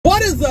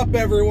up,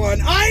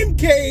 everyone? I'm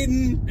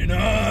Caden. And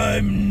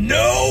I'm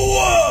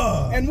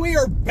Noah. And we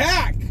are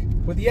back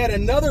with yet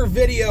another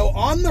video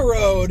on the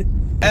road.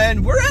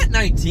 And we're at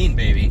 19,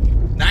 baby.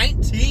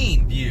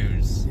 19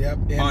 views. Yep.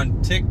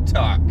 On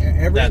TikTok.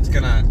 That's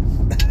gonna...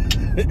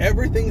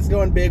 Everything's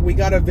going big. We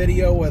got a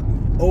video with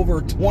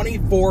over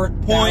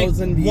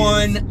 24,000 views.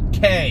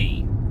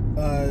 1K.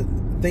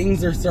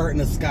 Things are starting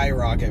to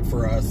skyrocket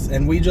for us.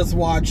 And we just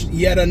watched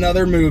yet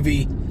another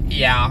movie.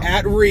 Yeah.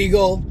 At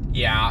Regal.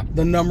 Yeah.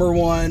 The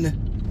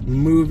 #1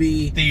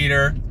 movie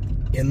theater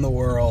in the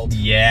world.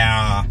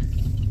 Yeah.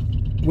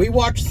 We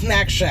watched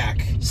Snack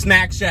Shack.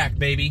 Snack Shack,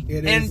 baby.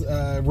 It is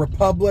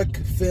Republic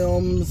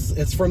Films.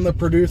 It's from the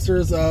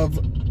producers of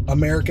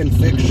American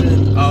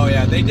Fiction. Oh,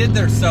 yeah. They did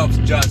themselves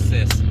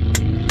justice.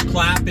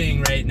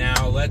 Clapping right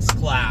now. Let's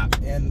clap.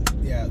 And,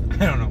 yeah.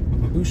 I don't know.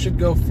 Who should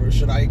go first?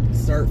 Should I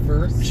start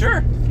first?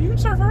 Sure. You can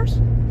start first.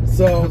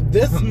 So,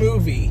 this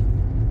movie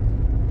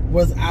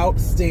was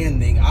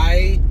outstanding.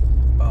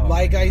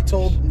 Like I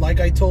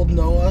told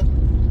Noah,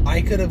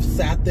 I could have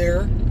sat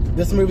there.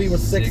 This movie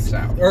was 6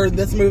 hours. Or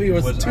this movie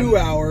was 2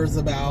 hours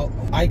about.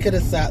 I could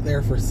have sat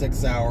there for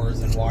 6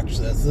 hours and watched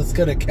this. This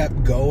could have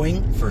kept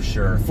going. For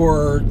sure.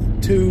 For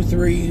 2,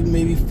 3,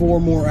 maybe 4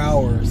 more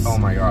hours. Oh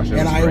my gosh.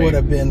 And I would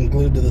have been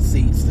glued to the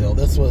seat still.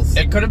 This was...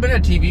 It could have been a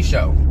TV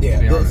show. Yeah,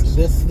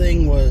 this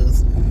thing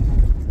was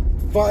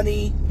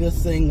funny.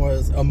 This thing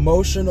was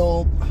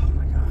emotional. Oh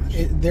my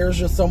gosh. There's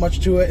just so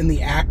much to it. And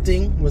the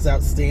acting was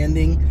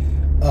outstanding.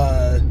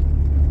 The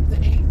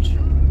age.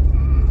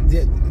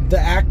 The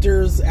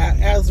actors,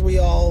 as we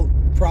all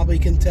probably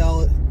can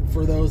tell,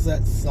 for those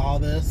that saw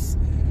this,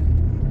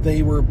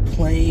 they were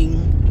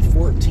playing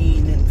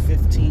 14 and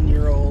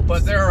 15-year-olds.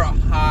 But they're a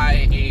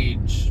high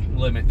age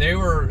limit. They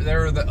were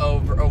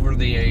over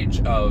the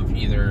age of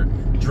either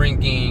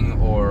drinking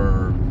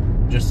or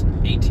just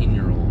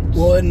 18-year-olds.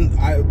 Well, and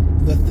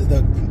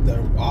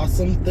the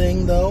awesome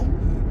thing though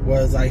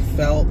was I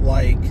felt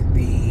like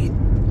the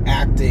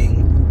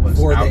acting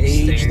for the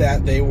age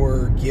that they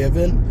were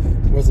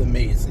given was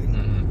amazing.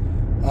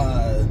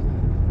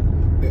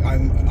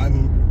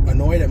 I'm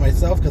annoyed at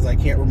myself because I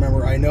can't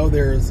remember. I know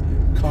there's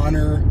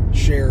Connor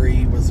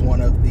Sherry was one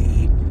of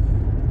the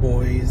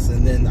boys,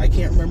 and then I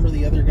can't remember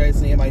the other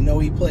guy's name. I know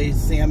he plays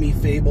Sammy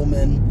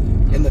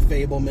Fableman in the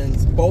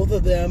Fablemans. Both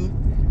of them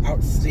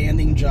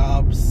outstanding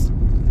jobs.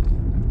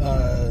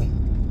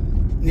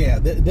 Yeah,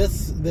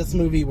 this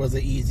movie was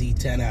an easy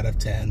 10 out of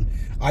 10.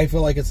 I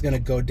feel like it's going to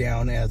go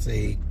down as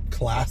a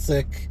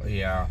classic.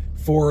 Yeah.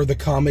 For the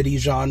comedy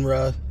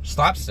genre.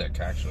 Slapstick,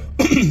 actually.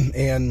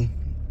 And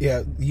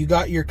yeah, you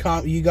got your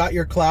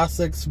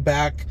classics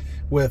back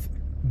with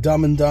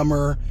Dumb and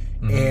Dumber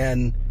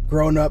and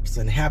Grown Ups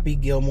and Happy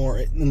Gilmore,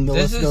 and the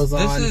list goes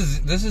on.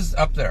 This is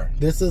up there.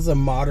 This is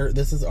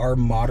our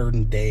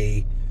modern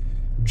day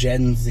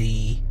Gen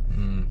Z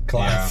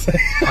classic.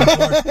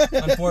 Yeah.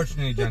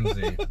 Unfortunately, Gen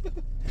Z.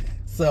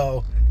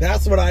 So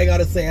that's what I got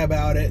to say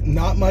about it.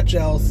 Not much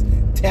else.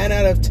 10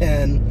 out of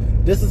 10.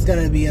 This is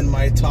going to be in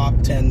my top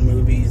 10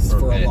 movies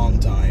for a long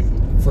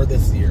time for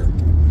this year.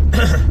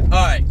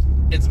 Alright,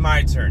 it's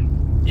my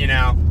turn. You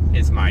know,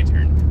 it's my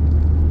turn.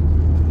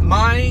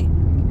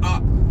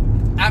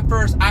 At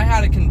first, I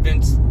had to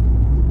convince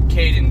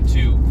Caden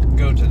to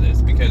go to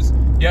this because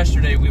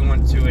yesterday we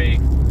went to a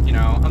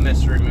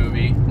mystery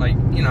movie. Like,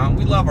 we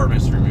love our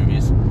mystery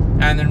movies.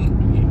 And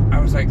then I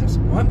was like,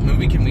 what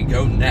movie can we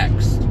go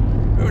next?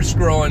 We were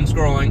scrolling.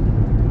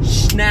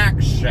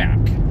 Snack Shack.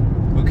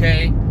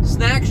 Okay?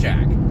 Snack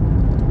Shack.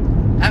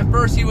 At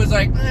first he was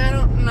like, I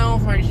don't know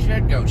if I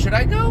should go. Should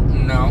I go?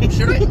 No.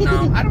 Should I?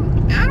 No. I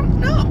don't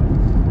know.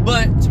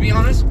 But to be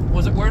honest,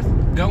 was it worth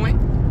going?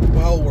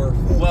 Well worth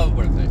it. Well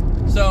worth it.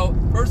 So,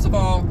 first of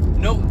all,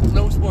 no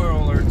spoiler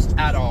alerts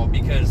at all,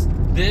 because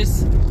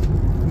this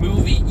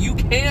movie, you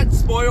can't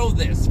spoil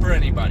this for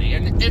anybody.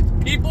 And if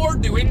people are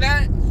doing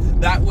that,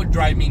 that would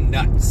drive me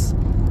nuts.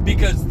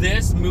 Because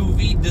this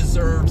movie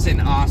deserves an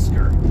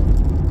Oscar.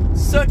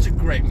 Such a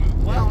great movie.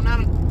 Well,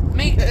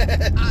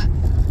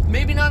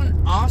 maybe not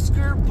an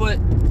Oscar, but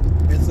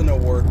it's an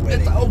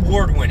award-winning. It's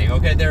award-winning.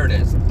 Okay, there it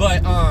is.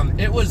 But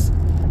it was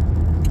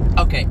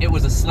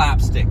a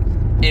slapstick.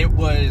 It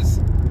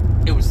was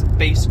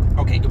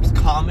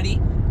comedy.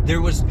 There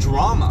was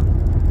drama.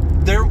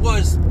 There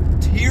was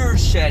tear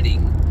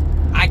shedding.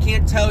 I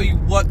can't tell you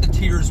what the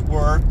tears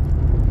were.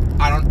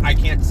 I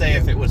can't say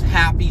if it was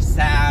happy,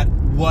 sad,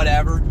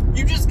 whatever.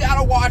 You just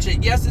gotta watch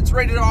it. Yes, it's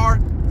rated R.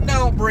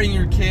 Don't bring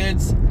your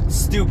kids.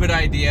 Stupid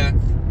idea.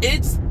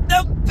 It's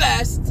the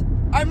best.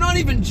 I'm not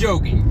even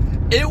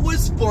joking. It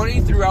was funny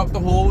throughout the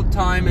whole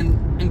time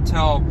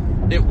until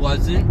it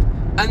wasn't.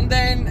 And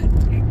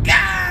then,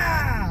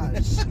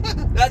 gosh,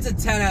 that's a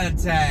 10 out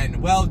of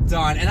 10. Well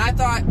done. And I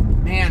thought,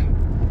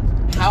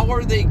 man, how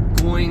are they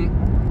going,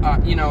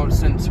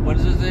 since, what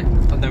is it?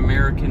 The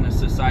American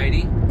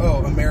Society?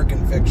 Oh,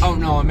 American Fiction. Oh,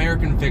 no,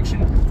 American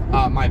Fiction.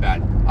 My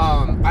bad.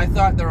 I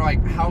thought they're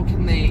like, how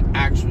can they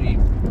actually,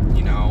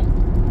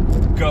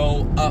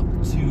 go up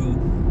to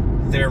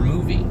their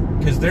movie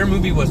because their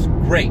movie was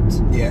great.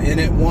 Yeah, and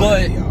it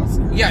won the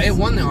Oscars. Yeah, it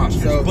won the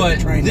Oscars. So but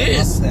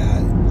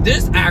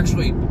this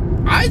actually,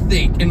 I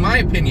think, in my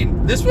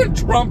opinion, this one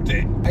trumped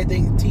it. I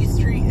think T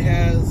Street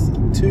has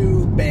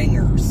 2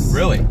 bangers.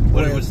 Really?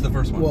 What was the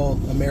first one? Well,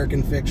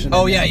 American Fiction.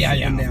 Oh yeah,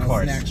 and of now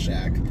course. Snack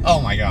Shack. Oh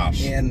my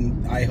gosh.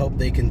 And I hope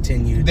they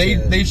continue.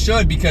 They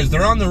should, because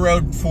they're on the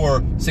road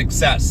for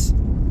success,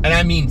 and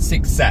I mean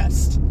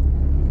success.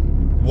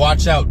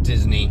 Watch out,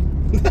 Disney.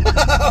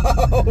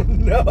 Oh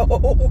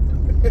no.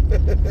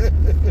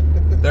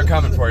 They're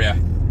coming for you.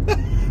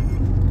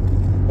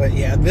 But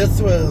yeah,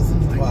 this was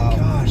wow.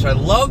 Gosh, I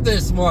love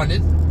this one.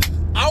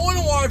 I want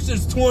to watch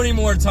this 20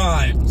 more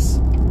times.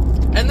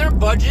 And their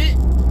budget,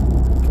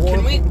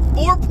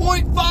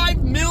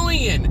 4.5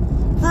 million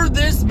for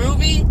this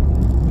movie.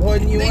 Well,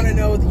 and you want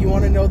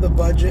to know the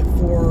budget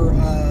for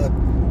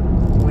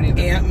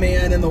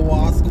Ant-Man and the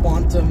Wasp: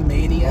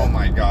 Quantumania? Oh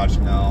my gosh,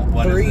 no.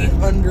 What is it?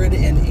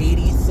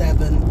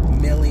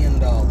 $387 million.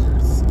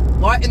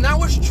 What? And that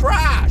was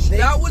trash.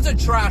 That was a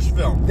trash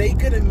film. They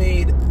could have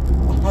made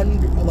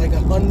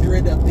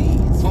 100 of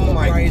these for the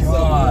price of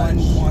one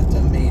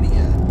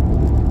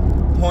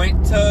Quantumania.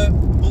 Point to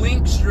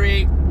Blink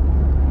Street.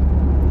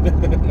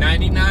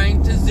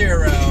 99 to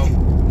 0.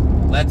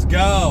 Let's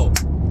go.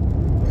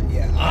 But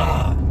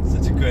yeah.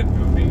 Such a good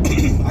movie.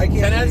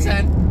 10 out of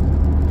 10.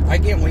 I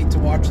can't wait to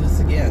watch this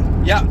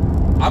again. Yeah,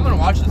 I'm gonna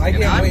watch this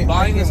again. I'm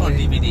buying this on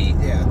DVD.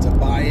 Yeah, to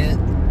buy it.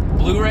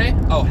 Blu-ray?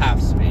 Oh,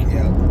 half speed.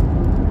 Yeah.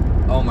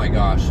 Oh my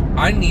gosh.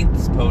 I need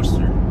this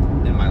poster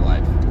in my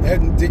life.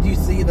 And did you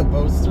see the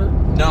poster?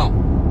 No.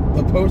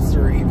 The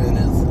poster even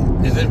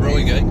is it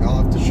really good?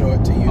 I'll have to show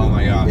it to you. Oh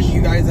my gosh. If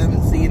you guys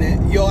haven't seen it,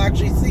 you'll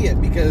actually see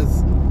it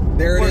because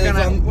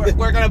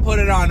we're gonna put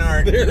it on our,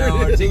 our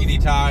Tickety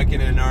Talk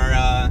and in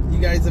our you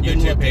guys have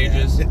YouTube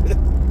pages.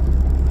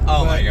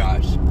 Oh my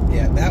gosh.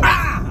 Yeah,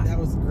 that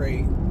was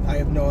great. I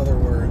have no other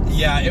words.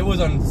 Yeah, it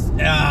was on.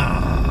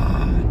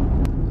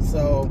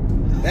 So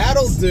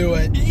that'll do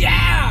it.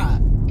 Yeah.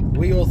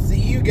 We will see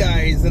you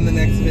guys in the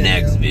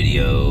next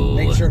video.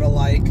 Make sure to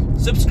like,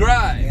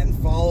 subscribe, and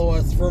follow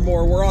us for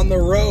more. We're on the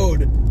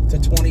road to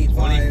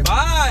 25.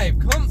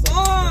 Come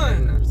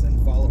on.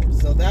 And followers.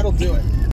 So that'll do it.